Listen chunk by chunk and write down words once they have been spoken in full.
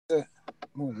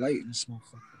More light in this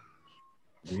motherfucker.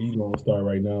 You gonna start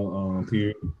right now,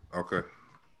 Pierre. Okay.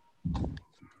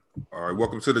 All right.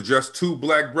 Welcome to the Just Two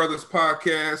Black Brothers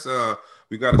podcast.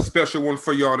 We got a special one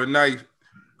for y'all tonight.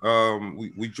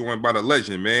 We joined by the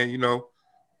legend, man. You know,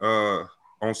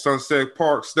 on Sunset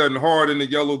Park, studying hard in the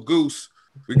Yellow Goose.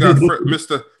 We got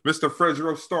Mr.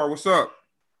 Fredro Starr. What's up?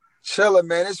 Chilling,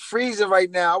 man. It's freezing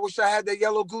right now. I wish I had that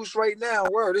Yellow Goose right now.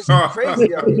 Word, it's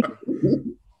crazy out here.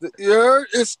 You heard?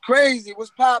 It's crazy. What's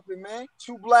popping, man?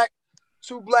 Two black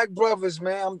brothers,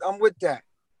 man. I'm with that.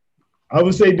 I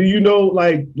would say, do you know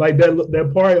like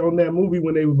that part on that movie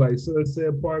when they was like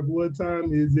Sunset Park? What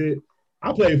time is it?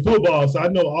 I played football, so I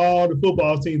know all the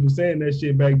football teams were saying that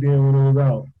shit back then when it was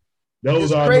out.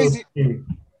 Those are crazy.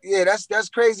 Yeah, that's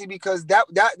crazy because that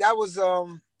was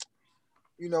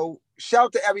you know,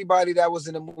 shout to everybody that was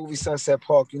in the movie Sunset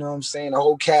Park. You know what I'm saying? The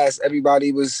whole cast,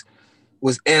 everybody was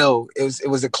ill. It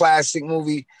was a classic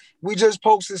movie. We just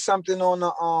posted something on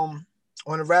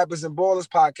the Rappers and Ballers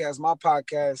podcast, my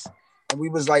podcast, and we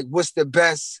was like, what's the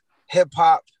best hip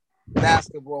hop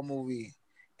basketball movie?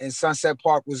 And Sunset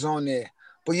Park was on there.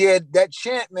 But yeah, that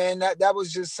chant, man, that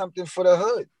was just something for the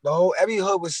hood. Every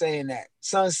hood was saying that.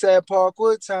 Sunset Park,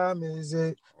 what time is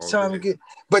it? It's time to get.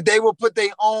 But they will put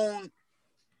their own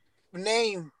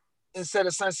name instead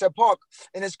of Sunset Park.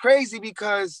 And it's crazy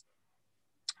because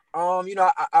you know,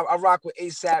 I rock with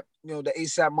ASAP, you know, the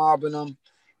ASAP Mob and them.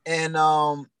 And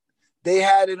they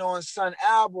had it on Sun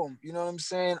album, you know what I'm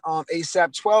saying?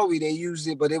 ASAP 12, they used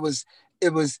it, but it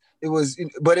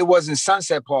wasn't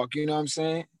Sunset Park, you know what I'm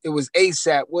saying? It was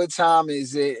ASAP. What time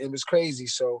is it? It was crazy.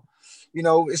 So, you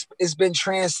know, it's been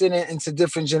transcendent into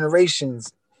different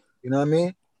generations. You know what I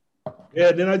mean?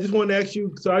 Yeah, then I just want to ask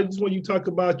you, so I just want you to talk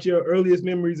about your earliest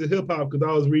memories of hip hop, because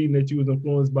I was reading that you was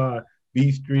influenced by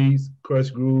Beat Streets, Crush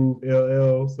Groove,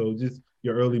 LL. So just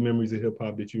your early memories of hip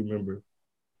hop that you remember.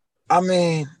 I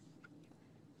mean,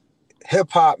 hip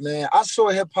hop, man. I saw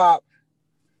hip hop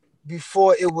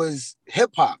before it was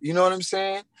hip hop. You know what I'm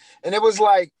saying? And it was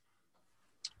like,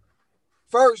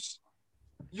 first,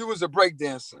 you was a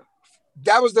breakdancer.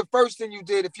 That was the first thing you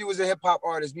did if you was a hip hop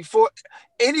artist. Before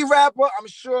any rapper, I'm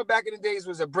sure back in the days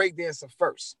was a breakdancer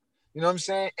first. You know what I'm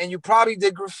saying? And you probably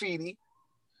did graffiti.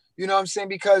 You know what I'm saying?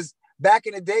 Because back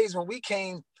in the days when we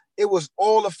came, it was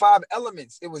all the 5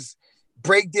 elements. It was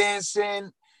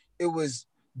breakdancing, it was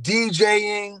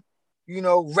DJing, you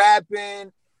know,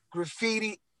 rapping,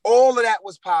 graffiti. All of that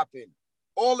was popping.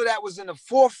 All of that was in the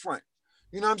forefront.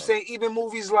 You know what I'm saying? Even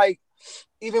movies like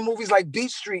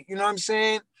Beat Street, you know what I'm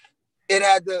saying? It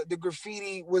had the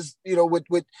graffiti was, you know, with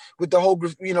the whole,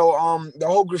 you know, the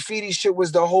whole graffiti shit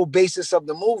was the whole basis of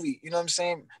the movie. You know what I'm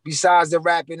saying? Besides the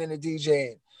rapping and the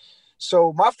DJing.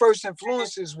 So my first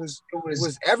influences was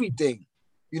everything.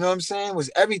 You know what I'm saying? It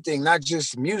was everything, not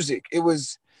just music. It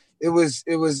was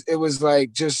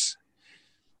like just,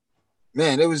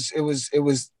 man, it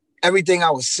was everything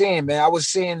I was seeing, man. I was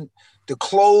seeing the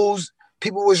clothes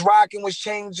people was rocking was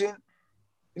changing.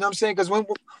 You know what I'm saying? Because when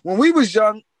we was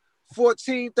young,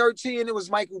 14, 13, it was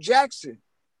Michael Jackson.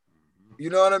 You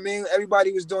know what I mean?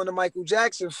 Everybody was doing the Michael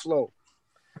Jackson flow.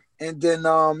 And then,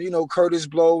 you know, Curtis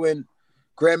Blow and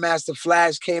Grandmaster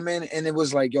Flash came in and it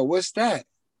was like, yo, what's that?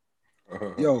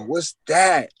 Yo, what's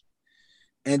that?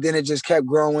 And then it just kept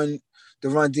growing, the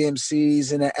Run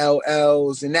DMCs and the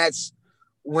LLs. And that's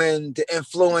when the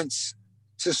influence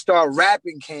to start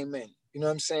rapping came in. You know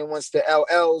what I'm saying? Once the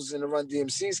LLs and the Run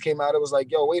DMCs came out, it was like,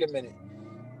 yo, wait a minute.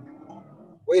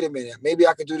 Maybe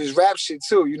I could do this rap shit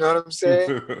too. You know what I'm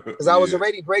saying? Because I was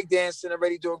already breakdancing,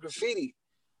 already doing graffiti.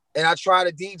 And I tried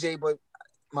to DJ, but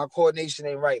my coordination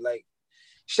ain't right. Like,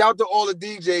 shout to all the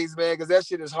DJs, man, because that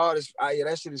shit is hard as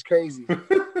that shit is crazy.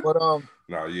 But I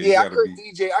couldn't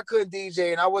DJ. I couldn't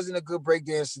DJ, and I wasn't a good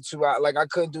breakdancer too. I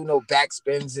couldn't do no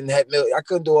backspins and head mill. I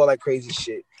couldn't do all that crazy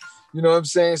shit. You know what I'm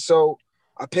saying? So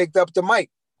I picked up the mic.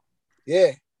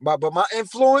 Yeah, but my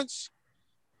influence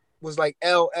was like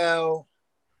LL,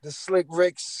 the Slick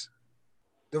Ricks,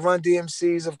 the Run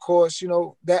DMCs, of course. You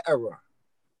know that era.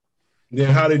 Then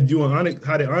how did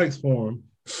Onyx form?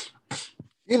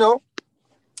 You know,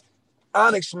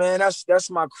 Onyx, man, that's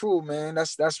my crew, man.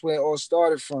 That's where it all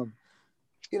started from.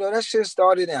 You know, that shit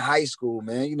started in high school,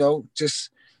 man. You know, just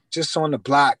on the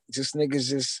block, just niggas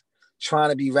just trying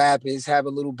to be rappers,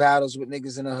 having little battles with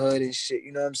niggas in the hood and shit.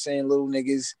 You know what I'm saying? Little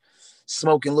niggas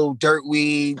smoking little dirt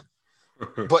weed,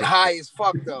 but high as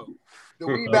fuck though. The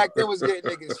weed back then was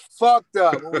getting niggas fucked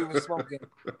up when we was smoking.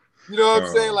 You know what I'm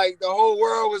saying? Like the whole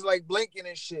world was like blinking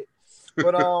and shit.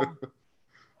 But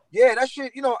yeah, that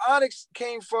shit, you know, Onyx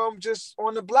came from just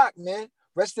on the block, man.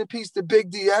 Rest in peace to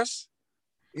Big DS.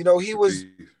 You know, he was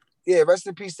Yeah, rest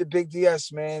in peace to Big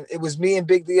DS, man. It was me and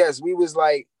Big DS. We was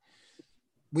like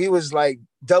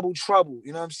double trouble.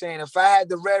 You know what I'm saying? If I had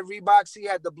the red Reeboks, he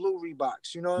had the blue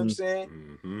Reeboks. You know what I'm saying?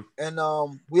 Mm-hmm.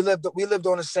 And we lived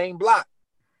on the same block.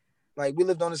 Like we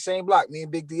lived on the same block, me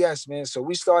and Big DS, man. So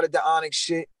we started the Onyx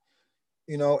shit,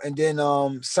 you know, and then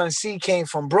Sun C came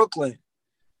from Brooklyn.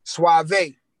 Suave,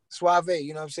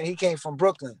 you know what I'm saying? He came from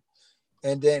Brooklyn.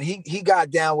 And then he got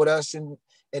down with us and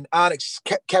Onyx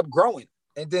kept growing.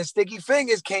 And then Sticky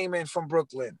Fingers came in from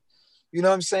Brooklyn. You know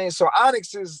what I'm saying? So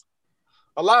Onyx is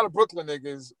a lot of Brooklyn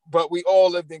niggas, but we all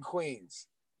lived in Queens.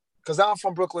 Cause I'm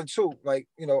from Brooklyn too. Like,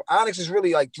 you know, Onyx is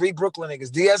really like 3 Brooklyn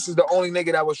niggas. DS is the only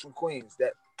nigga that was from Queens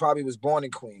that probably was born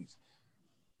in Queens.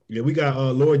 Yeah, we got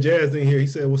Lord Jazz in here. He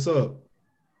said, "What's up?"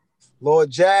 Lord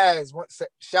Jazz,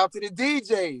 shout to the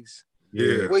DJs.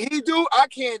 Yeah. What he do, I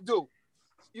can't do.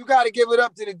 You got to give it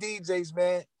up to the DJs,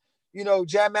 man. You know,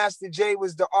 Jam Master Jay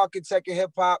was the architect of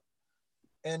hip hop.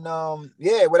 And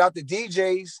yeah, without the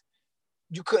DJs,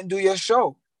 you couldn't do your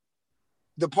show.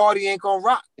 The party ain't gonna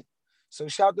rock. So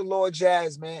shout to Lord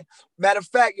Jazz, man. Matter of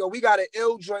fact, yo, we got an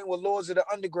ill joint with Lords of the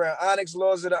Underground. Onyx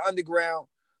Lords of the Underground,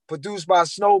 produced by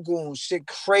Snow Goons. Shit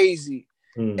crazy.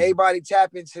 Everybody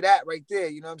tap into that right there.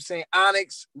 You know what I'm saying?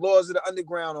 Onyx, Lords of the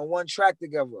Underground on one track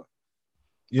together.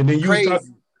 And then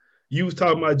you was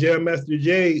talking about Jam Master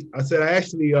Jay. I said,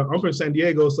 I'm from San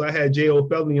Diego, so I had J.O.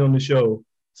 Felony on the show.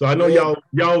 So I know y'all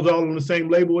was all on the same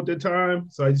label at the time.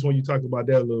 So I just want you to talk about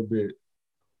that a little bit.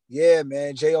 Yeah,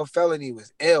 man. J.O. Felony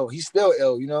was ill. He's still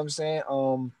ill, you know what I'm saying?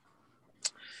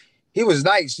 He was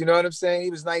nice, you know what I'm saying? He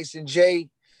was nice. And Jay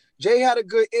had a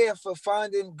good ear for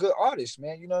finding good artists,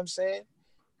 man. You know what I'm saying?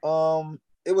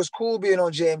 It was cool being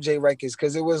on JMJ Records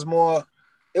because it was more,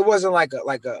 it wasn't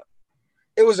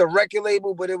it was a record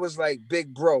label, but it was like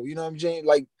big bro, you know what I'm saying?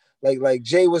 Like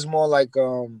Jay was more like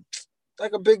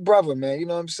a big brother, man. You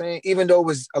know what I'm saying? Even though it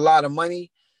was a lot of money,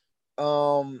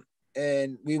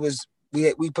 and we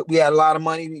had a lot of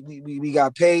money. We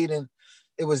got paid, and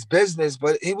it was business.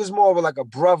 But he was more of like a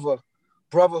brotherhood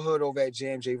over at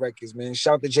JMJ Records, man.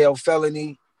 Shout to Jail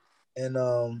Felony and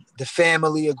The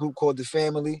Family, a group called The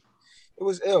Family. It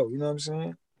was ill, you know what I'm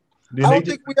saying? I don't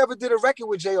think we ever did a record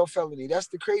with J.O. Felony. That's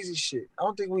the crazy shit. I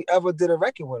don't think we ever did a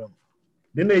record with him.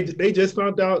 Then they just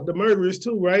found out the murderers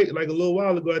too, right? Like a little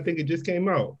while ago, I think it just came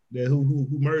out that who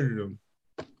murdered them.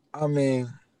 I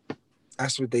mean,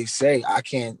 that's what they say. I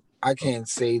can't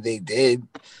say they did.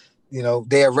 You know,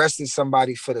 they arrested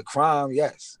somebody for the crime,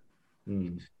 yes.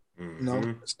 Mm-hmm. You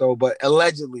know, so but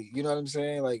allegedly, you know what I'm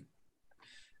saying? Like,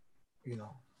 you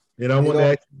know. And I want to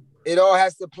ask, it all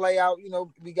has to play out, you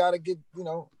know, we gotta get, you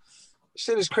know,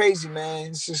 shit is crazy, man.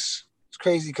 It's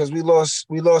crazy because we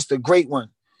lost a great one.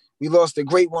 We lost a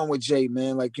great one with Jay,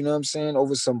 man. Like, you know what I'm saying?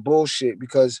 Over some bullshit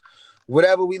because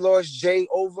whatever we lost Jay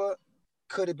over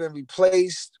could have been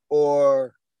replaced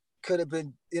or could have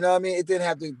been, you know what I mean? It didn't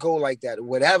have to go like that,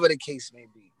 whatever the case may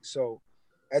be. So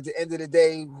at the end of the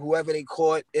day, whoever they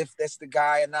caught, if that's the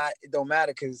guy or not, it don't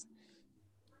matter because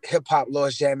hip hop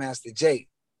lost Jam Master Jay.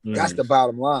 That's the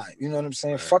bottom line. You know what I'm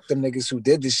saying? Right. Fuck them niggas who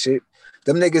did this shit.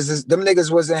 Them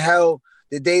niggas was in hell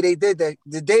the day they did that.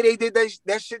 The day they did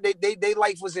that shit, they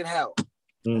life was in hell.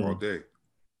 All day.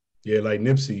 Yeah, like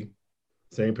Nipsey.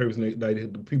 Same person,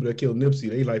 like the people that killed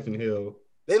Nipsey, they life in hell.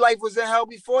 They life was in hell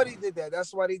before they did that.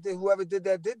 That's why they did. Whoever did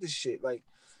that did this shit. Like,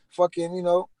 fucking, you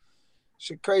know,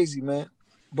 shit crazy, man.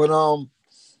 But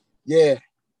yeah.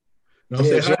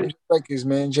 JMJ Records,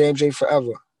 man. JMJ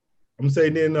forever. I'm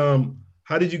saying then,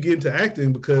 how did you get into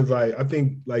acting? Because like I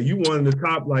think like you one of the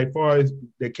top, like far as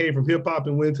that came from hip hop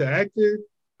and went to acting.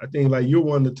 I think like you're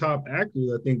one of the top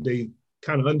actors. I think they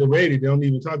kind of underrated. They don't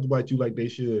even talk about you like they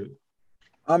should.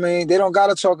 I mean, they don't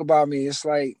gotta talk about me. It's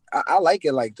like I like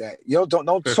it like that. Yo,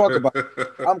 don't talk about it.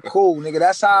 I'm cool, nigga.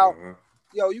 That's how.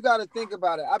 Yo, you gotta think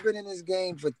about it. I've been in this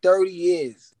game for 30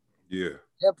 years. Yeah.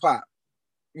 Hip hop.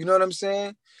 You know what I'm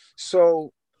saying?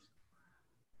 So.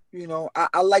 You know,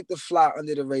 I like to fly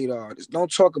under the radar. Just don't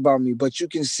talk about me, but you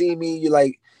can see me. You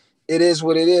like, it is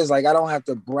what it is. Like, I don't have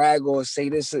to brag or say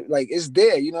this. Like, it's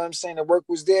there. You know what I'm saying? The work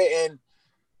was there. And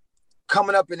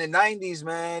coming up in the 90s,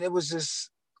 man, it was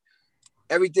just,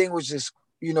 everything was just,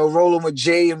 you know, rolling with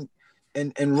Jay and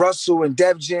Russell and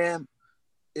Def Jam.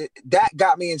 That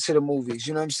got me into the movies.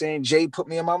 You know what I'm saying? Jay put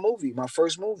me in my movie, my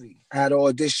first movie. I had an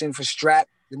audition for Strap,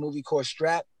 the movie called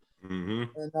Strap. And,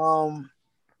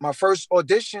 my first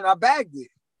audition, I bagged it.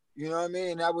 You know what I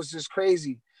mean? That was just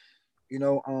crazy. You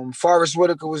know, Forrest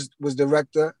Whitaker was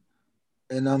director,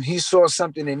 and he saw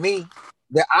something in me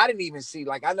that I didn't even see.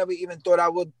 Like, I never even thought I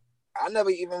would. I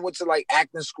never even went to like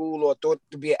acting school or thought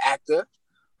to be an actor.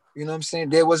 You know what I'm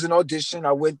saying? There was an audition.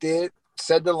 I went there,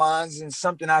 said the lines, and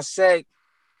something I said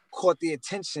caught the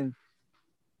attention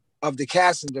of the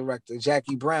casting director,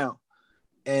 Jackie Brown.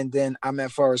 And then I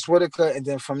met Forrest Whitaker. And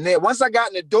then from there, once I got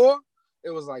in the door,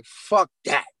 it was like, fuck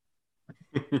that.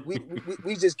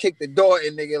 we just kicked the door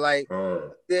in, nigga. Like,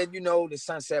 then, you know, the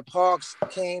Sunset Parks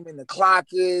came and the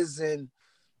Clockers and,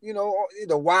 you know,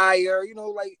 the Wire, you know,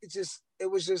 like it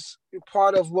was just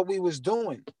part of what we was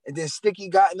doing. And then Sticky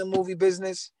got in the movie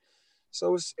business.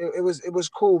 So it was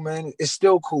cool, man. It's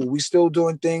still cool. We still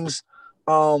doing things.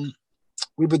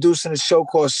 We producing a show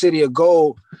called City of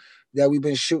Gold that we've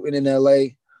been shooting in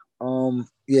LA.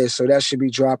 Yeah, so that should be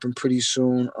dropping pretty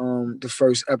soon. The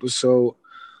first episode,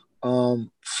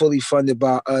 fully funded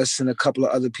by us and a couple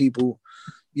of other people.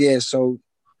 Yeah, so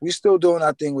we still doing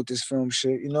our thing with this film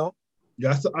shit, you know?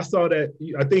 Yeah, I saw that.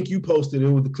 I think you posted it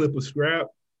with the clip of Scrap,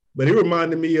 but it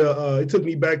reminded me, it took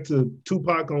me back to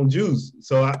Tupac on Juice.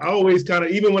 So I always kind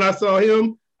of, even when I saw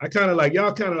him, I kind of like,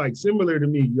 y'all kind of like similar to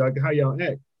me, like how y'all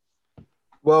act.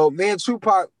 Well, me and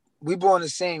Tupac, we born the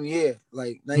same year,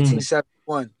 like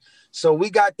 1971. So we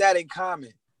got that in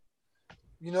common.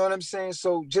 You know what I'm saying?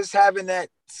 So just having that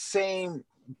same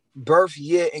birth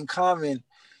year in common,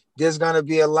 there's going to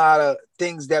be a lot of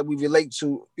things that we relate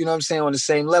to, you know what I'm saying, on the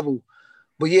same level.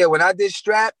 But yeah, when I did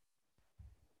Strap,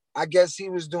 I guess he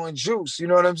was doing Juice, you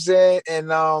know what I'm saying? And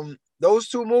those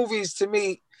two movies to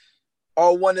me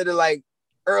are one of the like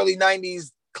early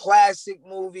 90s classic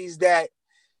movies that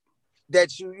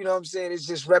you know what I'm saying, it's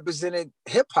just represented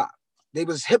hip hop. They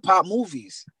was hip hop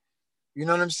movies. You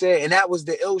know what I'm saying? And that was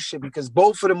the ill shit because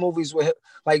both of the movies were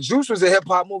like Juice was a hip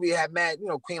hop movie. It had mad, you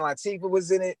know, Queen Latifah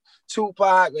was in it,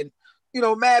 Tupac, and you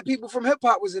know, mad people from hip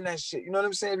hop was in that shit. You know what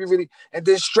I'm saying? And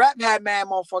then Strap had mad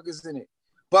motherfuckers in it.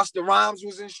 Busta Rhymes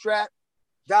was in Strap,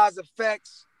 Daz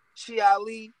Effects, Chi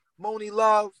Ali, Moni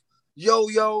Love, Yo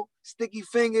Yo, Sticky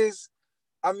Fingers.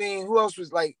 I mean, who else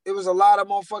was like? It was a lot of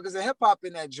motherfuckers in hip hop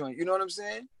in that joint. You know what I'm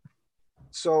saying?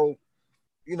 So,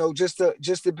 you know, just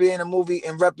to be in a movie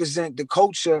and represent the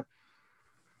culture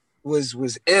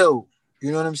was ill.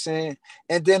 You know what I'm saying?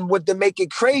 And then what to make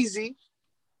it crazy,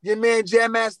 your man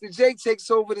Jam Master Jay takes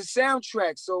over the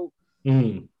soundtrack. So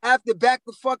after Back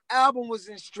the Fuck album was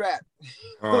in Strap.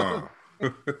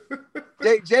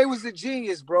 Jay was a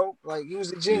genius, bro. Like he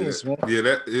was a genius, man.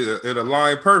 Yeah, it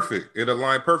aligned perfect. It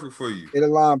aligned perfect for you. It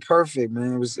aligned perfect,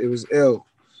 man. It was ill.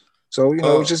 So you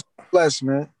know, it was just blessed,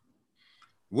 man.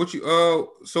 What you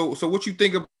so what you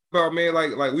think about, man?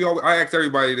 Like I asked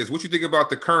everybody this. What you think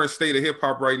about the current state of hip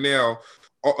hop right now?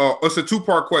 It's a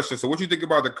two-part question. So what you think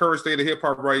about the current state of hip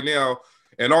hop right now?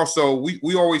 And also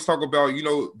we always talk about, you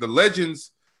know, the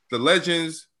legends,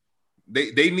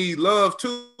 they need love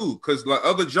too, because like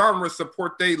other genres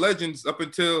support their legends up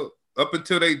until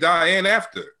they die and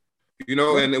after. You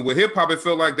know, and with hip hop, it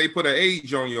felt like they put an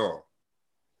age on y'all.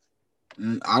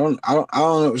 I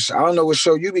don't know what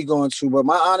show you be going to, but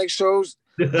my Onyx shows,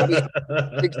 I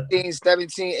be 16,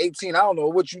 17, 18. I don't know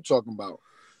what you talking about.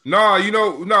 Nah, you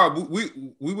know,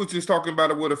 we were just talking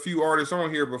about it with a few artists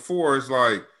on here before. It's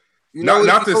like,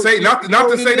 not to say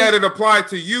that it applied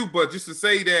to you, but just to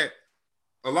say that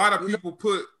a lot of people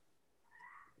put.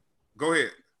 Go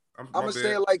ahead. I'm gonna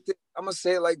say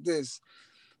it like this.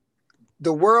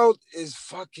 The world is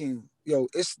fucking, yo.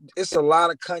 It's a lot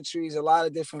of countries, a lot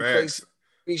of different places.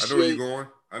 I know where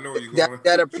you're going.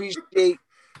 That appreciate,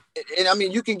 and I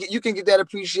mean, you can get that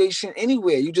appreciation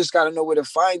anywhere. You just got to know where to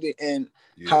find it and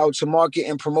how to market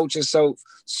and promote yourself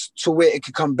to where it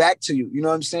can come back to you. You know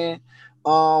what I'm saying?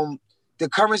 The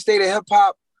current state of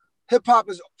hip hop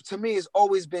is, to me, has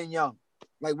always been young.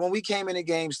 Like when we came in the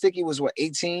game, Sticky was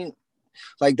 18.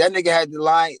 Like that nigga had the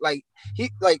line. Like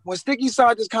when Sticky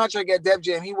signed his contract at Def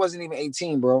Jam, he wasn't even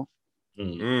 18, bro.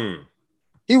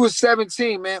 He was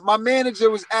 17, man. My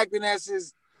manager was acting as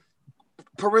his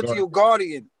parental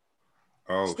guardian.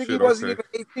 Oh, Sticky wasn't even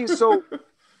 18. So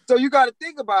you got to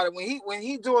think about it. When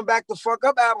he doing Back the Fuck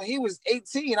Up album, he was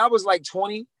 18. I was like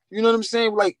 20. You know what I'm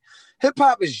saying? Like hip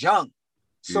hop is young.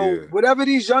 So whatever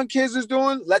these young kids is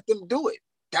doing, let them do it.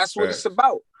 That's what it's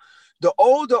about. The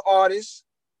older artists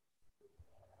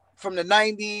from the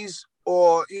 90s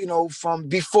or, you know, from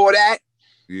before that,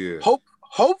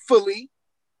 hopefully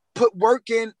put work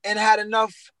in and had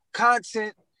enough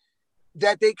content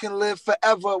that they can live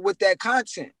forever with that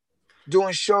content,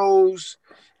 doing shows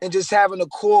and just having a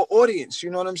core audience, you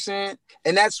know what I'm saying?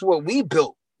 And that's what we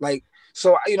built. Like,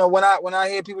 so, you know, when I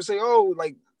hear people say, oh,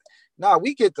 like, nah,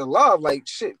 we get the love, like,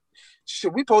 shit,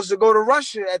 we supposed to go to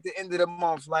Russia at the end of the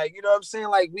month. Like, you know what I'm saying?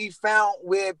 Like, we found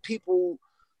where people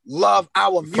love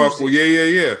our music.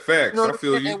 Yeah. Facts. You know I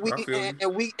feel you.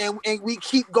 And we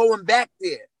keep going back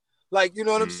there. Like, you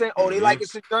know what I'm saying? Oh, they like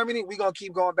us in Germany, we gonna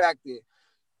keep going back there.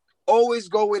 Always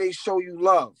go where they show you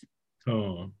love.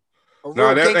 Oh.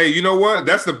 Hey, you know what?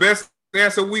 That's the best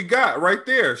answer we got right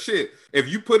there. Shit. If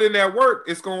you put in that work,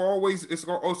 it's gonna always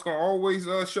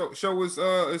show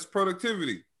its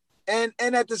productivity. And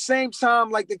at the same time,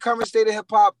 like the current state of hip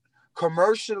hop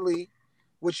commercially,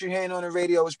 what you're hearing on the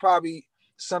radio is probably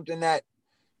something that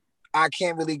I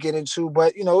can't really get into,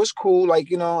 but you know, it's cool. Like,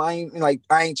 you know, I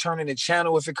ain't turning the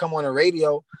channel if it come on the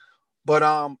radio, but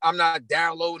I'm not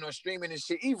downloading or streaming and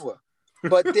shit either.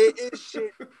 But there is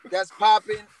shit that's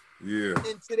popping in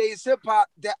today's hip hop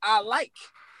that I like.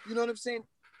 You know what I'm saying?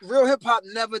 Real hip hop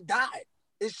never died.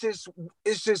 It's just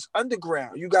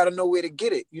underground. You got to know where to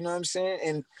get it. You know what I'm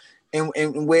saying?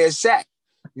 And where it's at.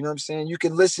 You know what I'm saying? You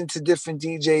can listen to different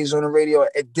DJs on the radio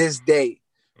at this day.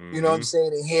 You know what I'm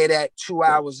saying? And hear that 2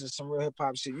 hours of some real hip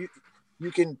hop shit.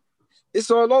 You can,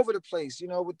 it's all over the place. You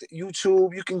know, with the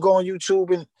YouTube, you can go on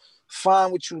YouTube and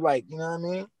find what you like. You know what I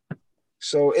mean?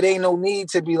 So it ain't no need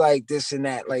to be like this and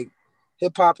that. Like,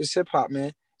 hip hop is hip hop,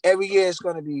 man. Every year it's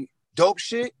gonna be dope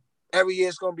shit. Every year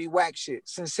it's gonna be whack shit.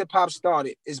 Since hip hop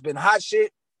started, it's been hot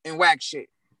shit and whack shit.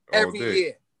 Every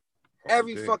year.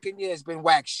 Every fucking year it's been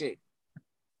whack shit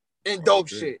and dope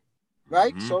shit.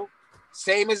 Right? So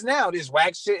same as now. There's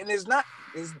whack shit and there's not.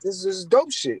 This is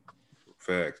dope shit.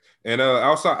 Facts. And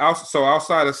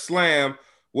outside of slam,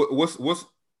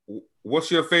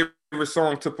 what's your favorite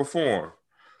song to perform?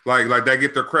 Like that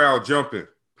get the crowd jumping.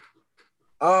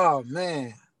 Oh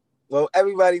man. Well,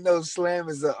 everybody knows slam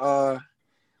is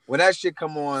when that shit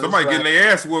come on. Somebody getting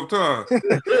their ass whooped, huh?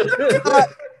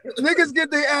 Niggas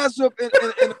get their ass whooped in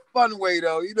a fun way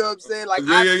though. You know what I'm saying? Like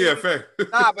fact.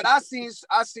 But I seen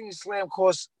slam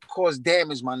cause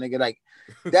damage, my nigga. Like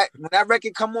that when that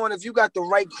record come on, if you got the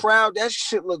right crowd, that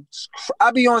shit looks. I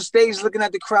be on stage looking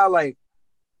at the crowd like,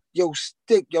 yo,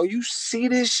 Stick, yo, you see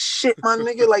this shit, my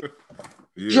nigga? Like,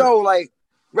 yo, like,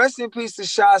 rest in peace to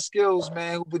Shy Skills,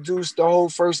 man, who produced the whole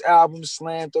first album,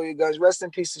 Slam, Throw Your Guns. Rest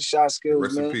in peace to Shy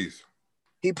Skills, man. Rest in peace.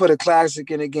 He put a classic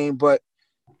in the game, but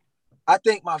I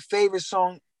think my favorite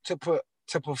song to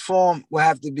perform will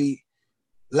have to be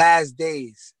Last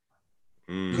Days.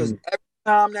 Because every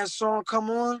time that song come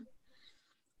on,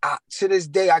 to this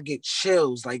day, I get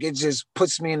chills. Like, it just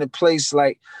puts me in a place.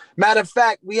 Like, matter of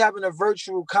fact, we having a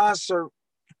virtual concert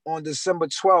on December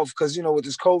 12th, because, you know, with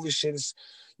this COVID shit,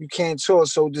 you can't tour.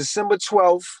 So December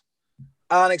 12th,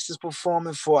 Onyx is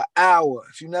performing for an hour.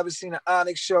 If you've never seen an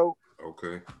Onyx show,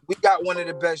 we got one of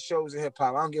the best shows in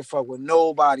hip-hop. I don't give a fuck what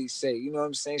nobody say. You know what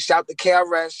I'm saying? Shout to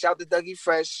KRS, shout to Dougie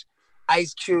Fresh,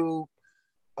 Ice Cube,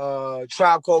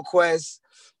 Tribe Called Quest,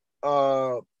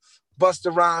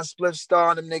 Busta Rhymes, Spliff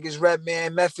Star, them niggas,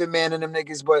 Redman, Method Man, and them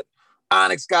niggas. But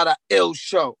Onyx got an ill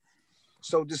show.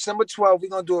 So December 12th, we're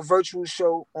going to do a virtual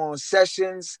show on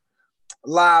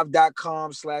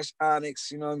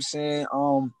sessionslive.com/Onyx. You know what I'm saying?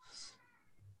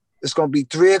 It's going to be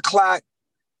 3 o'clock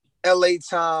LA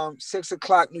time, 6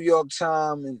 o'clock New York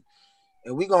time.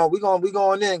 And we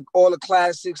going in, all the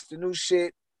classics, the new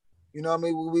shit. You know what I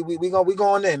mean? We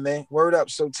going in, man. Word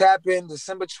up. So tap in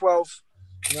December 12th.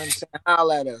 You know what I'm saying?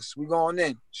 Holla at us. We going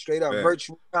in. Straight up.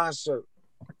 Virtual concert.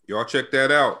 Y'all check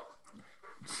that out.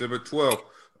 December 12th.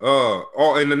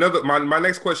 And another my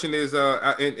next question is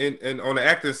and on the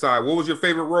acting side, what was your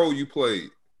favorite role you played?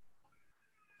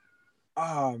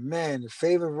 Oh man, the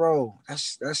favorite role.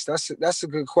 That's a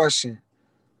good question.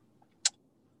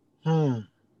 I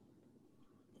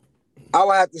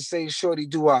would have to say Shorty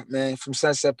Doo-Wop, man, from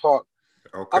Sunset Park.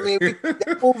 Okay. I mean,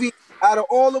 that movie, out of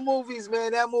all the movies,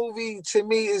 man, that movie to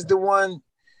me is the one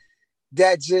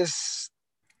that just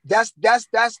that's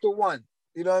the one.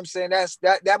 You know what I'm saying?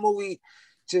 That movie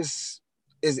just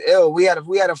is ill. We had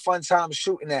a fun time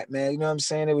shooting that, man. You know what I'm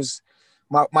saying? It was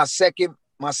my second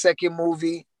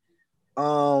movie.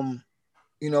 You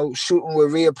know, shooting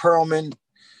with Rhea Perlman,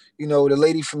 you know, the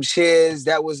lady from Cheers,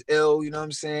 that was ill, you know what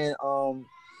I'm saying?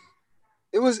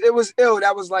 It was ill.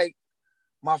 That was like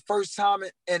my first time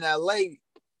in LA.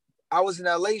 I was in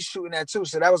LA shooting that too.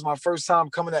 So that was my first time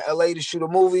coming to LA to shoot a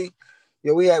movie.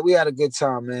 Yeah, we had a good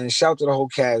time, man. Shout out to the whole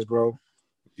cast, bro.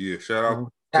 Yeah, shout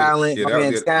out. Talent, my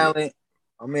man Talent,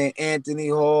 my man Anthony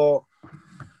Hall,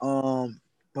 my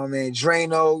man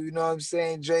Drano, you know what I'm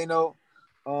saying? Drano,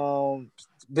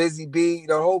 Busy B,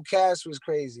 the whole cast was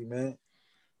crazy, man.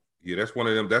 Yeah, that's one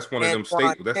of them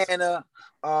staples.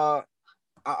 I've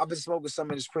been smoking some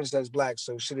of this Prince That's Black,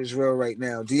 so shit is real right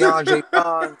now. DeAndre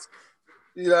Bonds,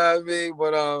 you know what I mean?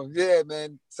 But yeah,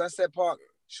 man, Sunset Park,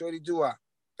 Shorty Doo-Wop.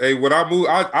 Hey, when I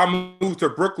moved to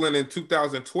Brooklyn in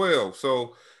 2012,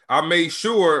 so I made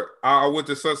sure I went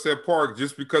to Sunset Park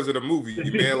just because of the movie,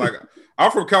 man. Like, I'm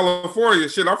from California,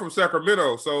 shit. I'm from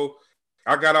Sacramento, so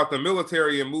I got out the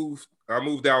military and moved. I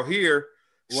moved out here.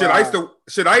 Wow.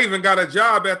 I even got a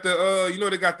job at the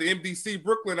they got the MDC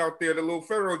Brooklyn out there, the little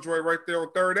federal joint right there on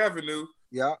 3rd Avenue.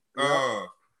 Yeah.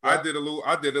 I did a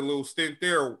little stint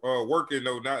there, working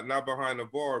though, not behind the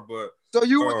bar, but So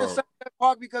you went to Sunset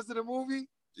Park because of the movie?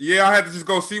 yeah, I had to just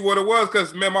go see what it was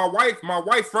because man, my wife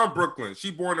from Brooklyn,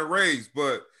 she born and raised,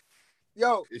 but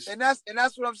and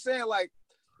that's what I'm saying. Like,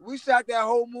 we shot that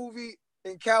whole movie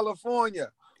in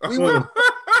California. We went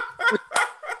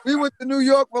we went to New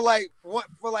York for like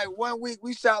 1 week.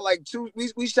 We shot like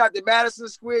we shot the Madison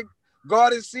Square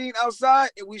Garden scene outside,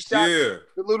 and we shot the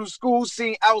little school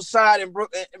scene outside in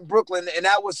Brooklyn, and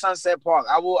that was Sunset Park.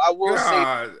 I will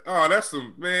say. Oh,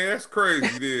 that's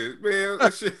crazy, dude. Man,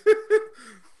 that shit.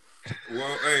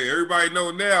 Well, hey, everybody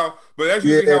know now, but that's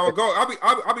usually how it goes.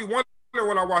 I'll be wondering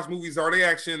when I watch movies, are they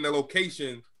actually in the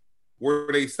location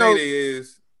where they say they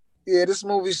is? Yeah, this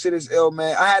movie shit is ill,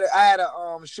 man. I had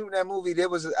a shooting that movie.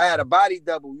 I had a body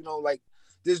double. You know, like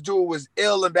this dude was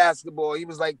ill in basketball. He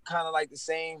was like kind of like the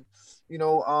same. You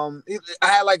know, I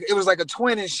had like it was like a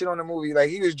twin and shit on the movie.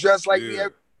 Like he was dressed like me.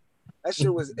 That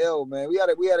shit was ill, man. We had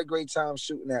a great time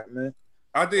shooting that, man.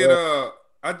 I did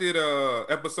a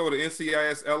episode of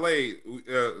NCIS LA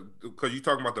because you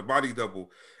talking about the body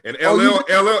double, and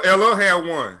LL had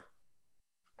one.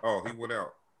 Oh, he went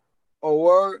out. Oh,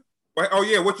 word. Oh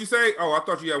yeah, what you say? Oh, I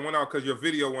thought you had one out because your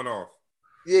video went off.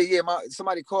 Yeah.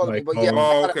 Somebody called me, but yeah.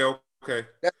 Oh, okay.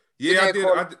 Yeah, I did.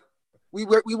 We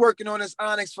working on this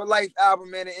Onyx for Life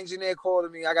album, man. The engineer called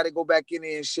me. I got to go back in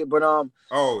there and shit. But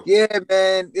yeah,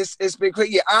 man, it's been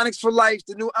crazy. Yeah, Onyx for Life,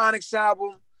 the new Onyx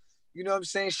album. You know what I'm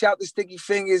saying? Shout to Sticky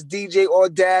Fingers, DJ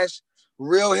Audash,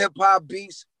 real hip hop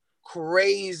beats,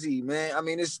 crazy, man. I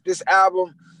mean, this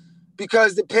album,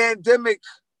 because the pandemic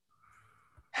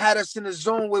had us in a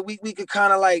zone where we could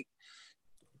kind of like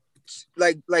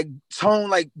tone,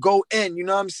 like go in, you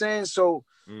know what I'm saying? So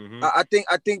I think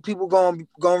people gonna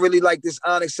really like this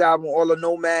Onyx album. All the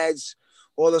Nomads,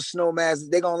 all the Snowmads,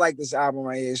 they gonna like this album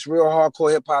right here. It's real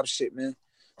hardcore hip hop shit, man.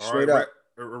 Straight up.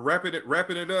 Wrapping it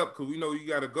up because we know you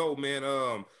gotta go, man.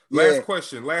 Last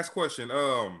question.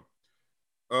 I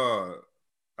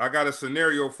got a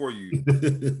scenario for you.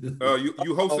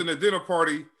 You hosting a dinner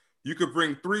party. You could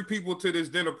bring 3 people to this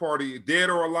dinner party, dead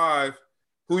or alive.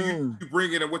 Who you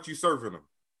bringing and what you serving them?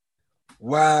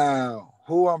 Wow.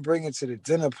 Who I'm bringing to the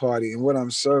dinner party and what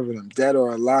I'm serving them, dead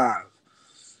or alive.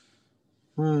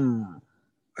 A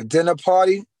dinner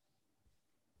party?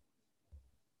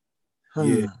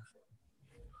 Yeah.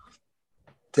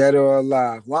 Dead or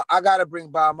alive. Well, I gotta bring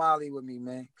Bob Marley with me,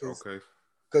 man. Okay.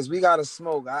 Because we gotta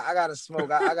smoke. I gotta smoke.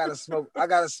 I gotta smoke. I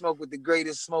gotta smoke with the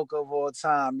greatest smoker of all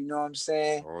time. You know what I'm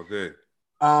saying? All day.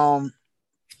 I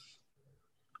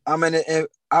want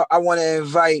to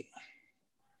invite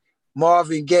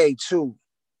Marvin Gaye too.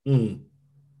 You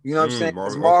know what I'm saying?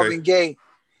 Marvin Gaye.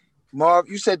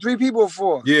 You said 3 people or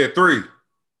 4? Yeah, 3.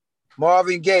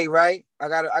 Marvin Gaye, right? I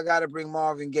gotta bring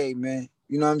Marvin Gaye, man.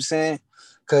 You know what I'm saying?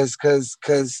 Cause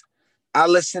I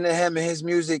listen to him and his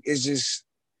music is just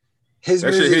his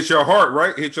music. That shit hit your heart,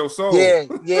 right? Hit your soul. Yeah,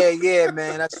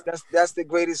 man. That's the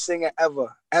greatest singer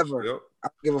ever. Yep. I don't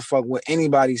give a fuck what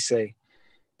anybody say.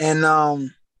 And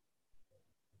I'm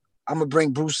gonna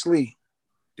bring Bruce Lee.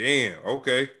 Damn.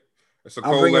 Okay. It's a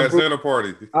cold ass dinner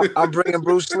party. I'm bringing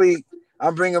Bruce Lee.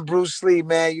 I'm bringing Bruce Lee,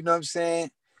 man. You know what I'm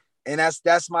saying? And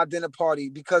that's my dinner party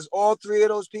because all 3 of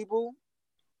those people,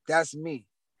 that's me.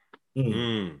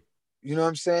 You know what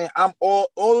I'm saying? I'm all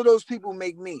of those people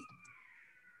make me.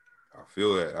 I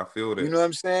feel that. You know what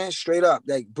I'm saying? Straight up.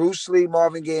 Like Bruce Lee,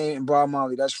 Marvin Gaye, and Bob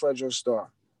Marley. That's Fredro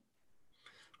Starr.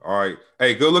 All right.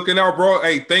 Hey, good looking out, bro.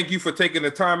 Hey, thank you for taking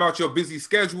the time out your busy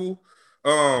schedule.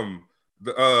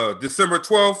 December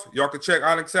 12th, y'all can check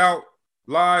Onyx out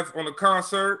live on the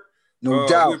concert. No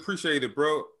doubt. We appreciate it,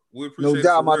 bro. We appreciate it. No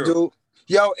doubt, my dude.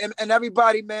 Yo, and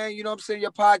everybody, man, you know what I'm saying?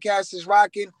 Your podcast is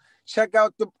rocking. Check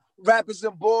out the Rappers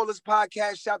and Ballers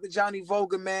podcast. Shout to Johnny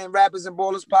Vogan, man. Rappers and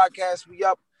Ballers podcast. We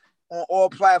up on all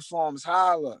platforms.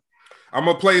 Holla. I'm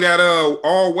gonna play that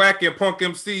all whack and punk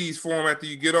MCs for him after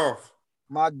you get off.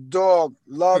 My dog,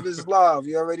 love is love.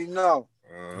 You already know.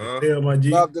 Yeah, my G.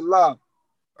 Love the love.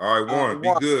 All right, one.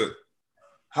 Be good.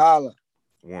 Holla.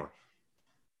 One.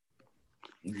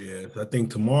 Yeah, I think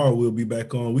tomorrow we'll be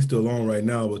back on. We still on right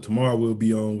now, but tomorrow we'll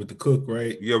be on with the cook,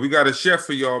 right? Yeah, we got a chef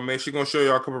for y'all, man. She gonna show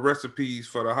y'all a couple recipes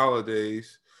for the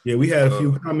holidays. Yeah, we had a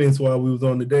few comments while we was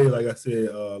on today. Like I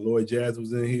said, Lloyd Jazz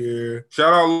was in here.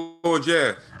 Shout out Lloyd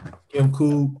Jazz. Kim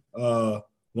Coop.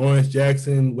 Lawrence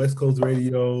Jackson, West Coast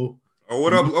Radio. Oh,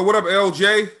 what up? Oh, what up,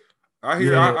 LJ? I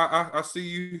hear. Yeah. I see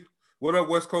you. What up,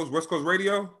 West Coast? West Coast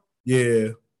Radio. Yeah.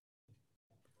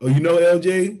 Oh, you know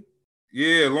LJ?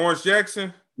 Yeah, Lawrence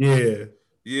Jackson. Yeah.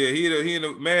 Yeah, he in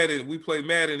the Madden. We play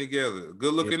Madden together.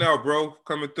 Good looking out, bro.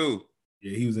 Coming through.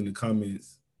 Yeah, he was in the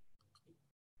comments.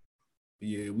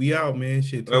 Yeah, we out, man.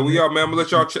 Shit. We out, man. I'm gonna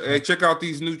let y'all check out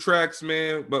these new tracks,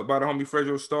 man. But by the homie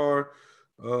Fredro Starr.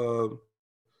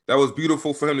 That was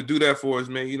beautiful for him to do that for us,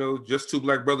 man. You know, just two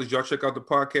black brothers. Y'all check out the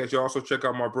podcast. Y'all also check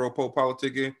out my bro Poe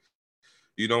Politicking.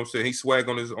 You know what I'm saying? He swag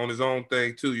on his own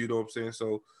thing too. You know what I'm saying?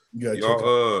 So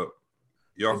y'all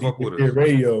fuck with us.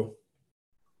 Radio.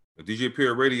 DJ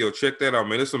Period Radio. Check that out,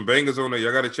 man. There's some bangers on there.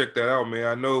 Y'all got to check that out, man.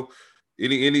 I know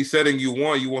any setting you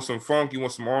want some funk, you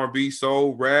want some R&B,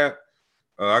 soul, rap.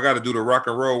 I got to do the rock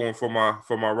and roll one for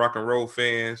my rock and roll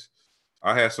fans.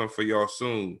 I have some for y'all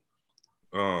soon.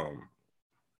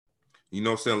 You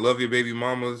know what I'm saying? Love your baby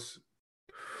mamas.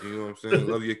 You know what I'm saying?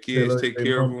 Love your kids. Take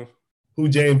care of them. Who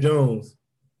James Jones?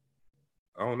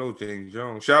 I don't know James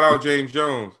Jones. Shout out James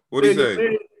Jones. What'd he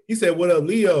say? He said, "What up,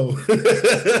 Leo?"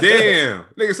 Damn,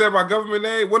 nigga said my government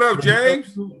name. What up,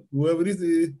 James? Whoever this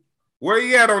is. Where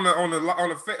he at on the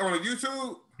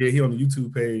YouTube? Yeah, he on the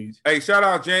YouTube page. Hey, shout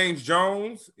out James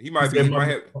Jones. He might be.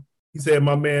 He said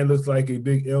my man looks like a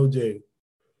big LJ.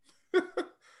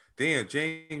 Damn,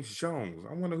 James Jones.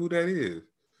 I wonder who that is.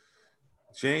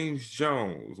 James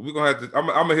Jones. We're gonna have to. I'm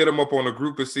gonna hit him up on the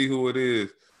group and see who it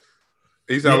is.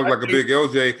 He sounds like a big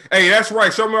LJ. Hey, that's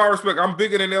right. Show me my respect. I'm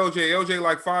bigger than LJ. LJ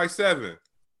like 5'7".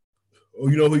 Oh,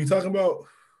 you know who you talking about?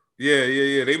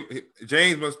 Yeah.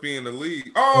 James must be in the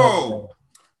league. Oh,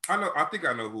 I know. I think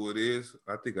I know who it is.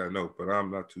 I think I know, but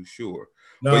I'm not too sure.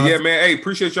 No, but yeah, man. Hey,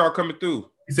 appreciate y'all coming through.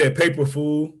 He said Paper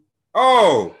Fool.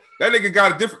 Oh, that nigga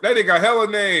got that nigga got hella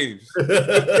names.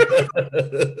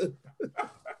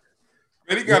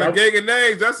 Man, he got a gang of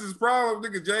names. That's his problem,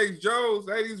 nigga. James Jones.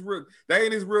 That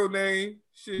ain't his real name.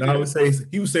 Shit. No, I would say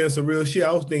he was saying some real shit.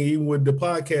 I was thinking even with the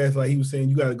podcast, like he was saying,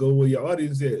 you got to go where your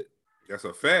audience is. That's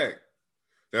a fact.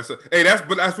 That's what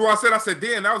I said. I said,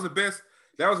 damn, that was the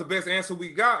best answer we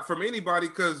got from anybody,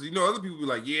 because you know other people be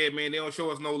like, yeah, man, they don't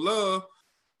show us no love.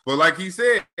 But like he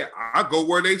said, I go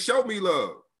where they show me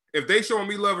love. If they showing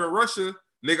me love in Russia,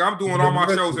 nigga, I'm doing all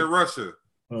my shows in Russia.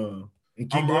 And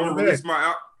keep I'm gonna release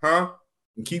my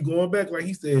and keep going back, like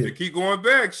he said. And keep going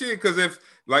back, shit. Because if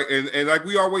like and like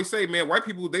we always say, man, white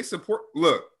people, they support.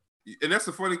 Look, and that's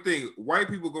the funny thing. White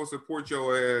people gonna support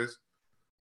your ass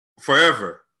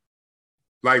forever.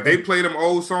 Like they play them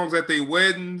old songs at their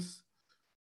weddings,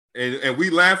 and we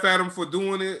laugh at them for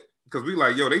doing it because we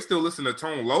like, yo, they still listen to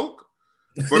Tone Loc.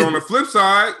 But on the flip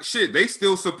side, shit, they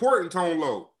still supporting Tone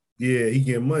Loc. Yeah, he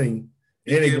get money.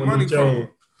 He get money from him.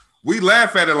 We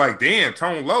laugh at it like, damn,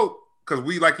 Tone Loc. Because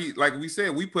we like we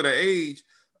said, we put an age.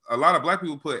 A lot of black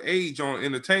people put age on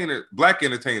black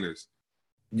entertainers.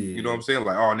 Yeah. You know what I'm saying?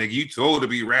 Like, oh, nigga, you too old to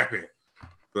be rapping.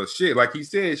 But shit, like he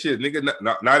said, shit, nigga,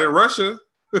 not in Russia.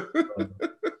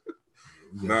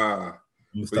 Nah.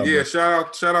 But yeah,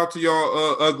 shout out to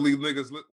y'all ugly niggas.